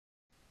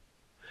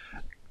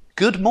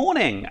Good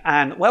morning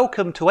and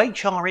welcome to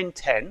HR in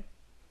 10.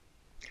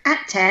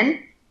 At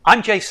 10.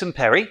 I'm Jason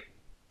Perry.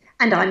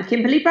 And I'm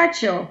Kimberly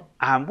Bradshaw.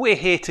 And we're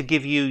here to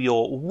give you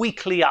your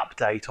weekly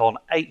update on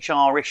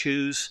HR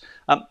issues,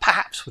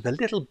 perhaps with a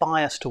little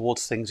bias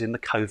towards things in the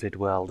COVID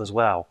world as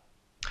well.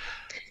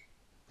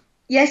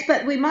 Yes,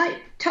 but we might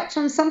touch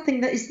on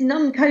something that is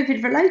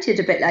non-COVID related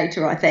a bit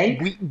later, I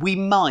think. We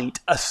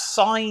might. A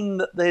sign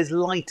that there's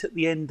light at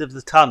the end of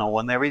the tunnel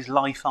and there is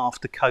life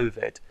after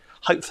COVID.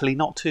 Hopefully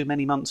not too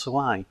many months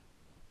away.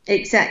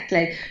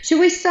 Exactly.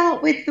 Shall we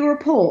start with the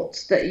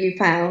report that you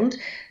found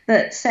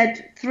that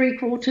said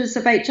 3/4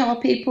 of HR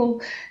people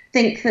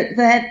think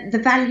that the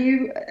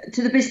value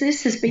to the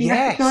business has been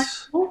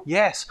recognised more?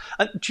 Yes.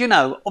 Do you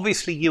know,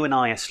 obviously you and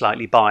I are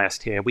slightly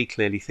biased here. We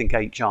clearly think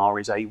HR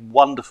is a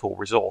wonderful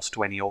resource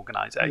to any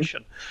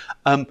organisation.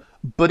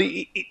 But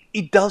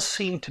it does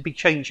seem to be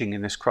changing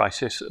in this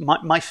crisis.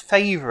 My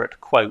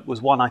favourite quote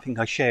was one I think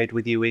I shared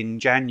with you in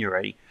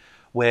January,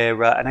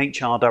 where an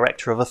HR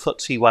director of a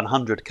FTSE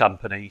 100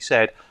 company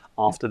said,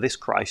 after this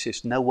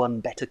crisis, no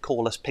one better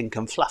call us pink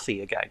and fluffy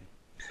again.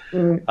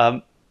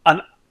 And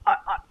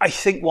I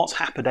think what's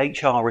happened,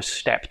 HR has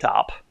stepped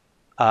up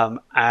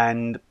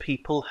and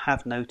people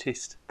have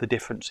noticed the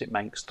difference it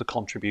makes, the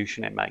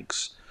contribution it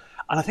makes.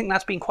 And I think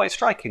that's been quite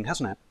striking,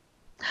 hasn't it?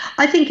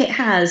 I think it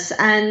has.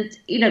 And,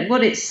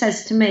 what it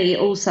says to me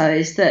also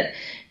is that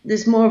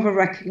there's more of a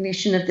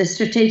recognition of the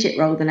strategic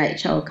role that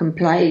HR can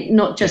play,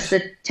 not just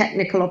the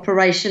technical,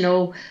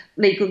 operational,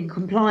 legal and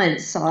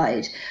compliance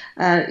side.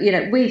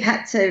 We've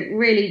had to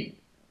really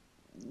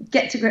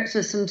get to grips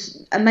with some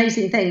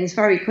amazing things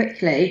very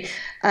quickly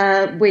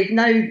with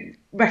no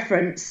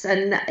reference.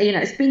 And,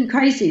 it's been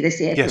crazy this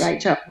year for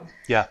HR.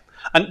 Yeah.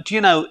 And do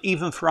you know,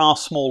 even for our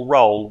small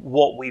role,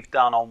 what we've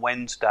done on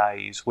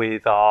Wednesdays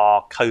with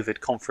our COVID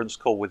conference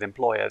call with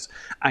employers,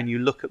 and you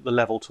look at the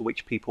level to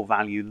which people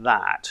value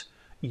that,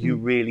 you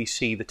really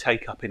see the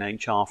take-up in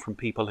HR from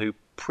people who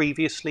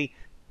previously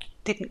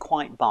didn't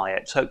quite buy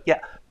it. So, yeah,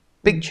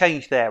 big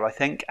change there, I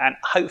think, and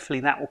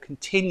hopefully that will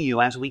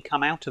continue as we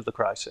come out of the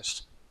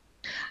crisis.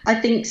 I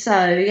think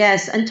so,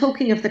 yes. And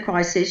talking of the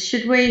crisis,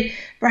 should we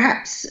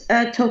perhaps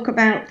talk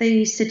about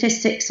the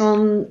statistics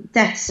on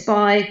deaths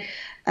by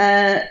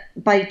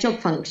job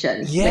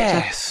function?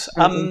 Yes.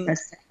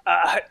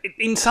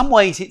 In some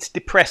ways it's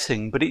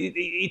depressing, but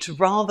it's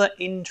rather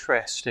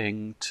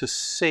interesting to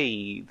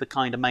see the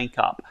kind of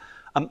makeup.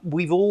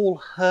 We've all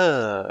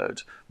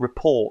heard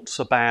reports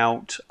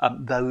about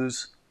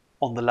those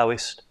on the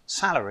lowest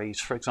salaries,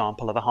 for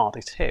example, are the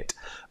hardest hit,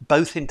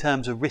 both in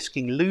terms of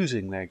risking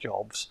losing their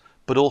jobs,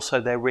 but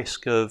also their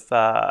risk of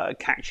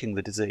catching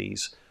the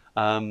disease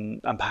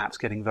and perhaps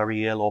getting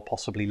very ill or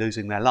possibly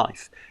losing their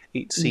life.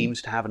 It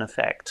seems to have an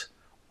effect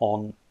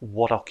on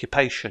what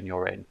occupation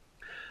you're in.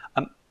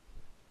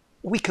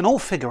 We can all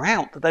figure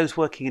out that those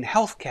working in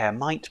healthcare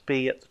might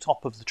be at the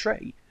top of the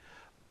tree,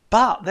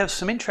 but there's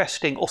some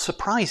interesting or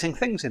surprising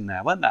things in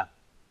there, weren't there?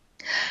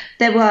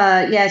 There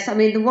were, yes. I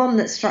mean, the one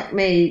that struck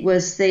me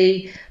was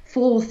the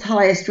fourth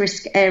highest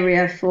risk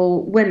area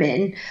for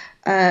women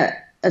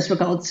as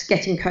regards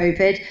getting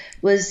COVID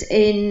was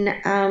in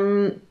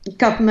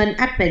government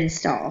admin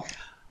staff.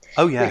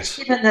 Oh, yes.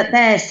 Which, given that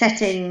they're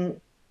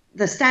setting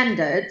the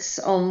standards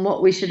on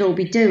what we should all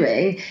be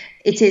doing,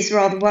 it is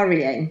rather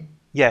worrying.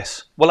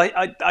 Yes. Well,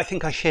 I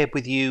think I shared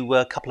with you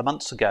a couple of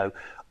months ago,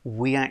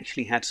 we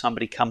actually had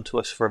somebody come to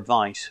us for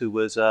advice who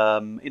was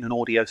in an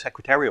audio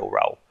secretarial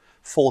role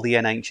for the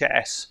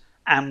NHS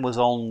and was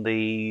on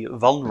the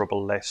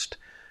vulnerable list.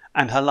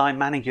 And her line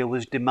manager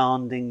was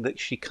demanding that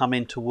she come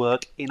into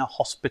work in a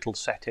hospital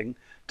setting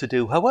to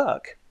do her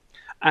work.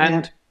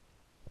 And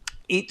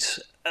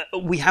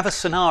we have a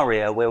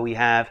scenario where we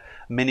have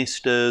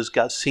ministers,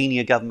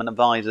 senior government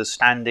advisors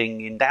standing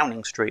in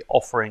Downing Street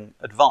offering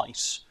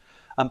advice.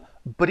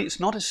 But it's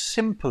not as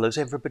simple as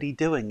everybody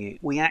doing it.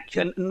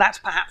 And that's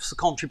perhaps the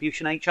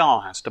contribution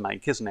HR has to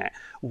make, isn't it?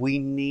 We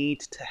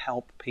need to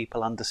help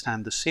people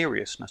understand the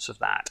seriousness of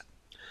that.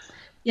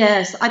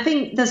 Yes, I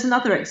think there's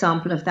another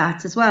example of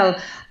that as well.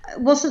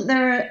 Wasn't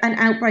there an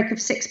outbreak of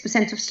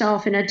 6% of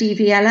staff in a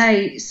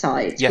DVLA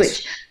site? Yes.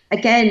 Which,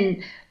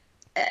 again,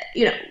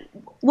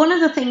 one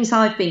of the things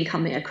I've been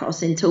coming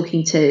across in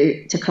talking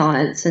to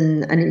clients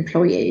and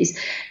employees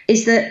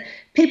is that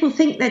people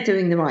think they're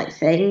doing the right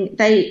thing.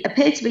 They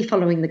appear to be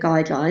following the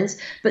guidelines,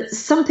 but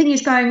something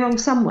is going wrong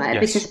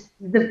somewhere because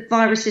the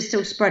virus is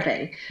still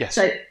spreading. Yes.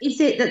 So is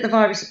it that the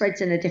virus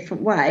spreads in a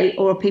different way,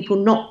 or are people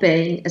not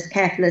being as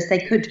careful as they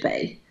could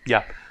be?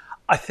 Yeah.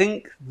 I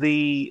think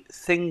the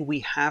thing we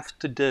have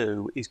to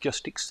do is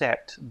just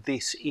accept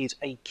this is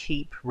a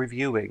keep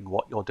reviewing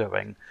what you're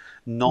doing,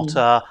 not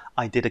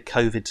I did a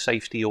COVID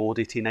safety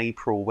audit in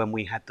April when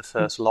we had the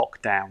first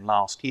lockdown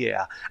last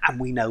year and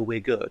we know we're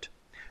good.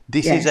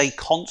 This is a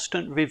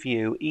constant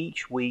review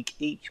each week,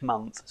 each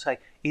month. Say,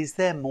 is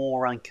there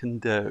more I can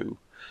do?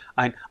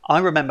 And I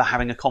remember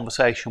having a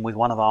conversation with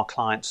one of our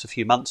clients a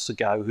few months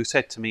ago who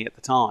said to me at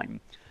the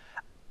time,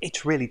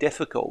 it's really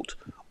difficult.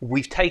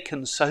 We've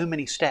taken so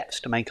many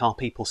steps to make our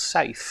people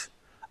safe.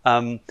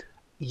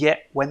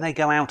 Yet when they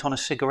go out on a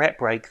cigarette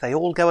break, they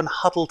all go and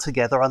huddle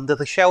together under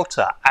the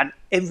shelter, and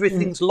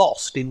everything's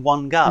lost in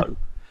one go.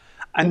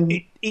 And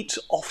it's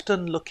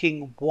often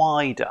looking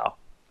wider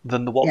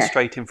than the what's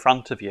straight in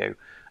front of you.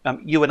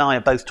 You and I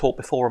have both talked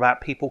before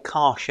about people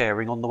car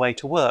sharing on the way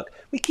to work.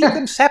 We keep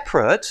them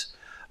separate,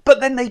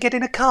 but then they get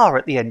in a car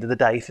at the end of the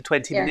day for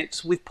 20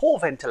 minutes with poor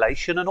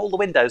ventilation and all the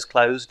windows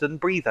closed and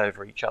breathe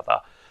over each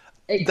other.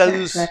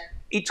 Exactly.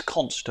 It's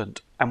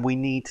constant, and we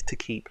need to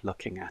keep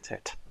looking at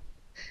it.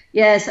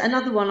 Yes,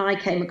 another one I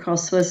came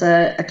across was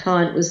a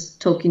client was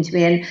talking to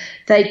me, and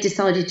they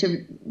decided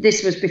to,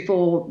 this was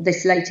before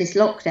this latest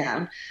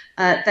lockdown,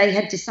 they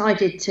had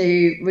decided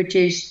to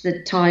reduce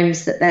the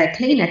times that their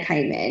cleaner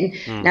came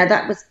in. Now,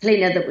 that was a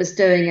cleaner that was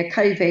doing a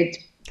COVID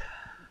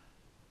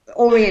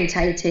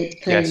orientated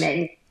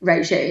cleaning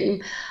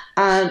regime,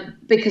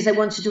 because they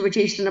wanted to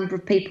reduce the number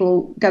of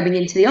people going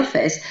into the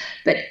office.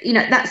 But,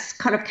 that's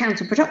kind of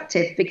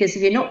counterproductive, because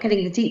if you're not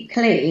getting the deep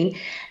clean,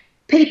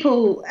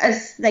 people,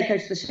 as they go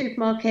to the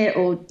supermarket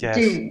or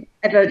do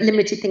whatever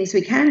limited things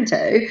we can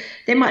do,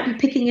 they might be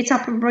picking it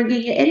up and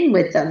bringing it in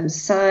with them.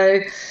 So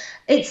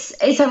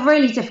it's a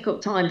really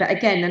difficult time. But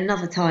again,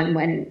 another time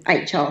when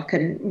HR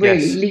can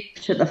really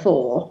leap to the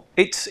fore.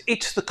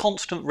 It's the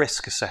constant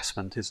risk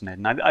assessment, isn't it?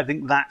 And I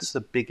think that's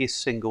the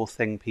biggest single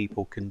thing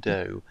people can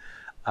do.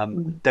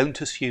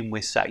 Don't assume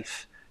we're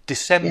safe.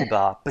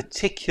 December,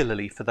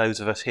 particularly for those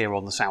of us here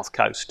on the South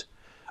Coast,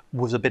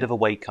 was a bit of a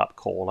wake-up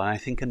call, and I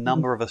think a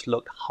number of us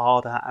looked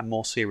harder and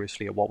more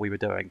seriously at what we were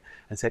doing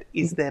and said,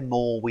 is there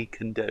more we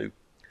can do?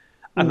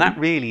 And that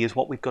really is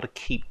what we've got to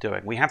keep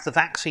doing. We have the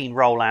vaccine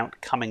rollout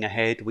coming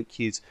ahead, which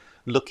is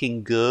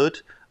looking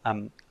good,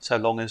 so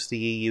long as the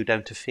EU don't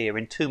interfere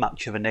in too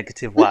much of a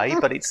negative way,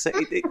 but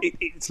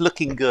it's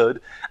looking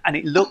good, and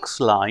it looks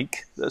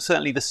like,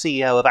 certainly the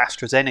CEO of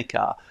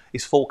AstraZeneca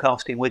is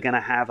forecasting we're going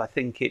to have, I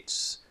think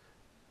it's...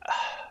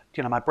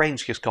 my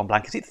brain's just gone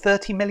blank. Is it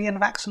 30 million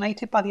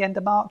vaccinated by the end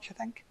of March, I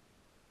think?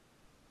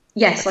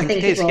 Yes, I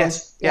think it was.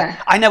 Yes.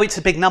 Yeah. I know it's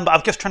a big number.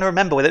 I'm just trying to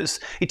remember whether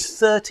it's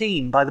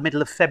 13 by the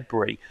middle of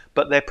February,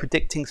 but they're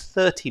predicting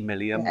 30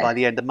 million by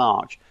the end of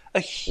March. A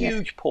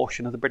huge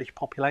portion of the British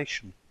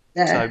population.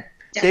 So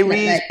there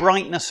is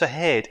brightness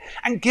ahead.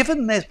 And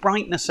given there's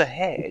brightness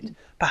ahead,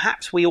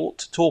 perhaps we ought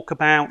to talk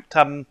about...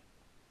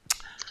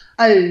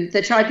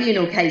 the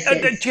tribunal cases.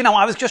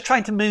 I was just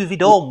trying to move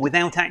it on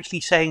without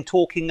actually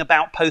talking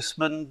about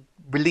postmen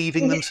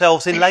relieving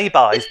themselves in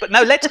lay-bys. But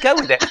no, let's go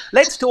with it.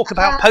 Let's talk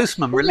about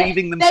postmen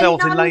relieving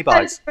themselves in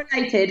lay-bys.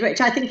 Related,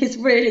 which I think is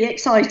really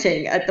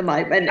exciting at the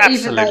moment,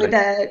 even though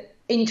they're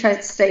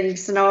interesting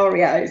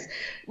scenarios.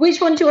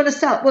 Which one do you want to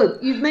start? Well,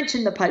 you've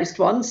mentioned the post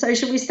one, so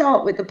shall we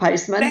start with the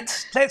postman?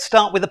 Let's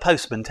start with the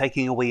postman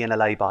taking a wee in a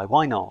lay-by.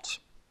 Why not?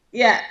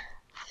 Yeah.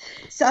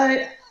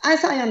 So,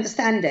 as I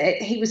understand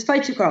it, he was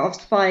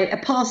photographed by a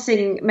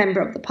passing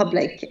member of the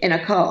public in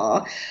a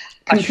car.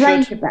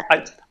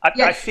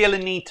 I feel a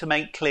need to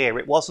make clear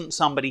it wasn't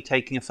somebody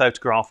taking a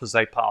photograph as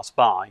they passed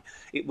by.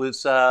 It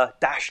was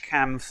dash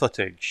cam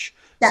footage.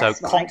 That's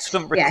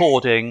constant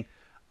recording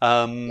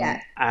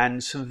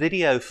and some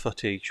video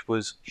footage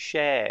was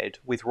shared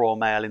with Royal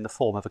Mail in the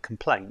form of a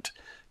complaint.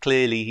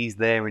 Clearly he's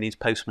there in his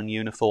postman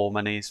uniform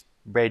and his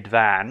red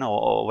van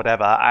or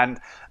whatever, and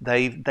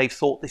they've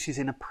thought this is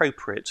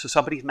inappropriate, so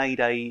somebody's made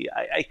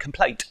a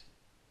complaint.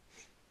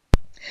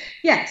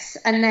 Yes,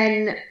 and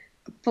then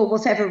for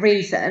whatever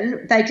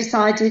reason they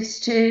decided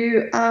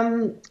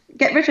to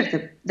get rid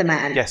of the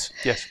man. Yes.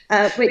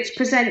 Which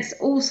presents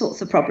all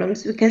sorts of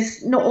problems,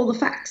 because not all the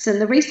facts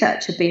and the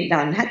research had been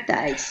done, had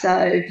they?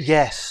 So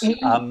yes, he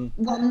won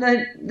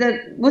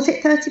the was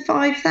it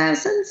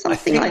 35,000,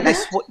 something like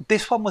that?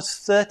 This one was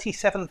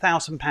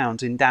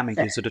 £37,000 in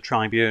damages at a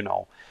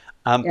tribunal,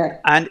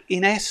 and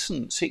in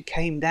essence it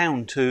came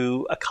down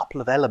to a couple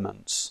of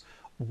elements.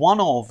 One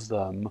of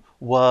them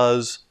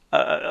was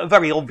a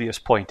very obvious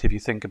point if you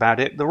think about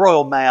it. The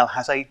Royal Mail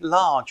has a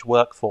large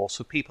workforce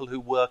of people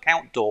who work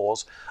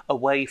outdoors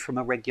away from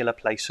a regular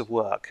place of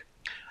work.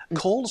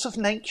 Calls of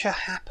nature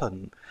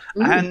happen.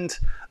 And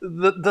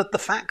the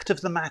fact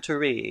of the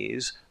matter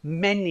is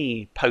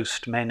many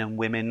postmen and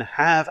women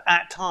have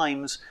at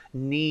times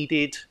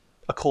needed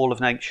a call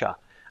of nature,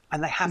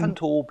 and they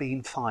haven't all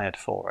been fired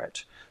for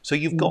it. So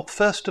you've got,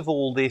 first of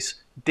all, this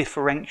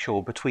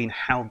differential between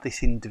how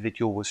this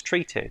individual was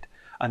treated,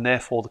 and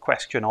therefore the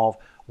question of,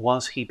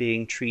 was he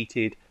being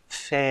treated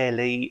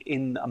fairly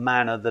in a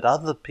manner that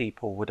other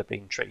people would have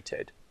been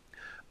treated?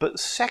 But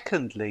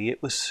secondly,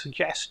 it was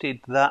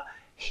suggested that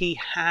he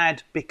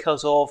had,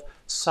 because of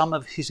some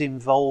of his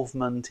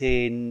involvement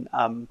in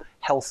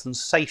health and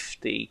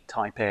safety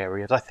type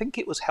areas, I think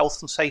it was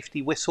health and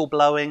safety,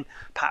 whistleblowing,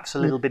 perhaps a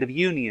little bit of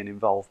union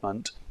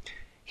involvement,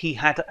 he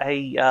had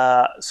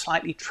a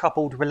slightly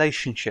troubled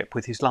relationship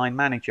with his line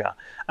manager.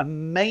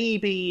 And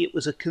maybe it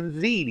was a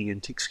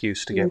convenient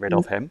excuse to get rid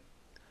of him,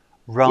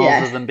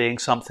 rather than being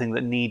something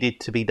that needed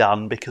to be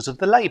done because of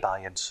the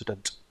lay-by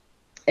incident.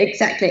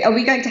 Exactly. Are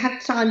we going to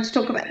have time to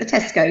talk about the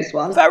Tesco's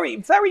one? Very,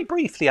 very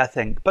briefly, I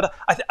think. But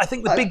I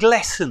think the big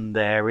lesson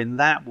there in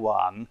that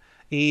one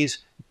is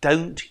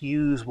don't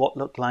use what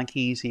look like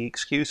easy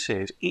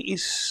excuses. It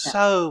is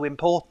so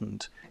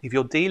important, if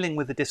you're dealing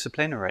with a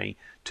disciplinary,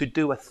 to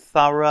do a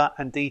thorough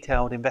and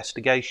detailed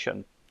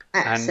investigation.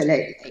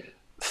 Absolutely. And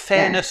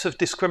fairness of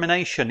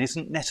discrimination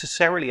isn't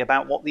necessarily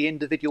about what the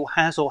individual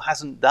has or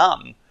hasn't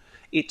done.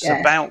 It's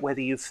about whether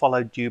you've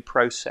followed due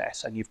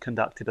process and you've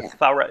conducted a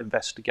thorough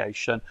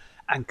investigation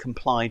and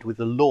complied with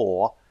the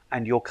law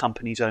and your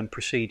company's own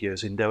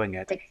procedures in doing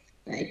it.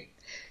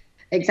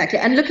 Exactly.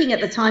 And looking at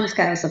the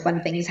timescales of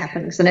when things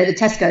happen, because I know the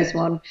Tesco's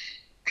one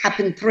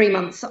happened 3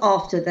 months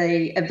after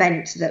the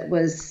event that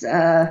was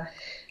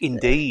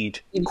indeed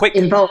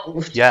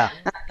involved. Yeah.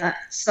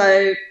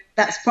 So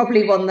that's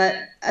probably one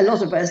that a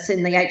lot of us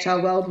in the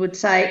HR world would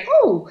say,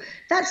 oh,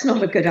 that's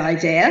not a good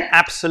idea.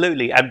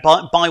 Absolutely. And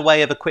by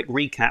way of a quick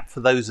recap for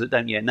those that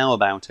don't yet know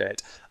about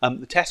it,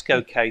 the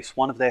Tesco case,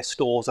 one of their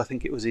stores, I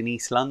think it was in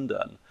East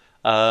London,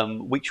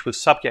 which was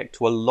subject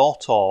to a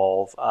lot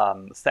of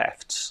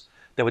thefts.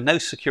 There were no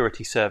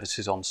security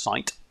services on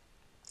site.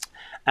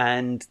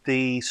 And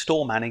the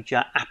store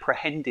manager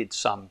apprehended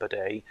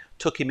somebody,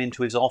 took him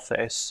into his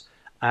office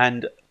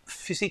and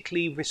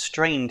physically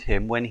restrained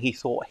him when he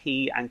thought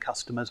he and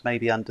customers may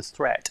be under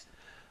threat.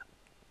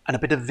 And a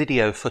bit of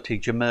video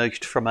footage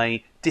emerged from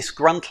a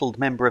disgruntled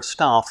member of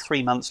staff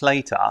 3 months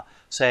later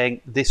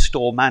saying this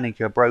store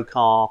manager broke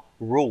our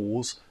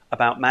rules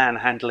about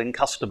manhandling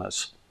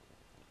customers.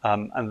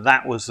 And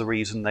that was the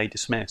reason they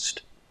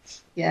dismissed.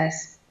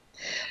 Yes.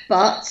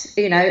 But,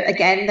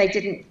 again, they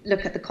didn't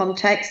look at the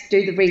context,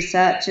 do the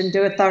research and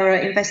do a thorough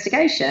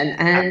investigation.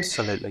 And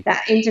absolutely,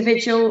 that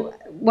individual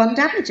won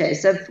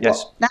damages of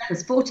that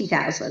was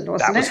 40,000,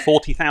 wasn't it? That was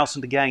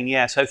 40,000 again,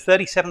 yeah. So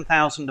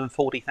 37,000 and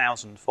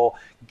 40,000 for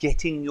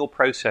getting your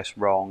process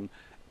wrong.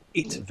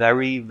 It's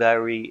very,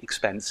 very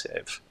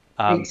expensive.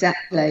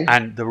 Exactly.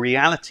 And the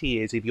reality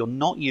is, if you're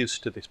not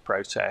used to this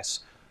process,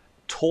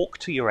 talk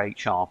to your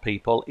HR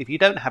people. If you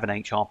don't have an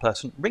HR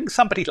person, ring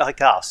somebody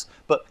like us,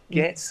 but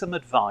get some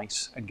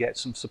advice and get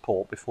some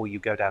support before you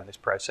go down this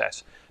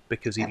process.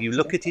 Because if you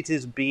look at it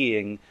as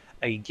being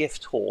a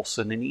gift horse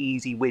and an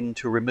easy win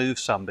to remove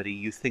somebody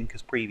you think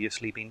has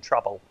previously been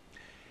trouble,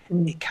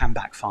 it can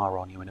backfire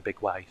on you in a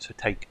big way. So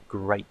take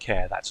great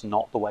care. That's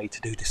not the way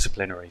to do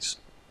disciplinaries.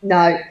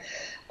 No.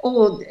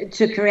 Or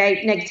to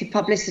create negative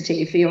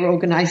publicity for your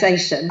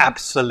organisation.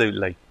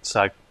 Absolutely.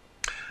 So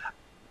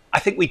I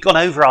think we've gone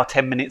over our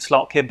 10-minute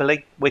slot,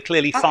 Kimberly. We're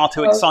clearly far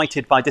too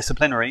excited by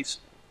disciplinaries.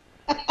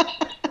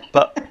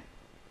 But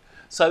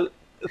so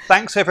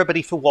thanks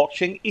everybody for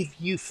watching. If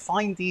you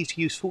find these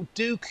useful,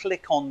 do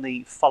click on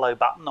the follow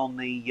button on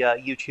the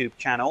YouTube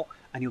channel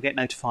and you'll get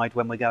notified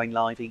when we're going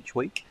live each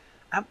week.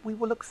 And we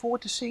will look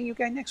forward to seeing you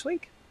again next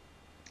week.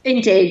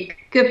 Indeed.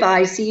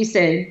 Goodbye. See you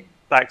soon.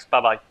 Thanks.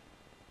 Bye-bye.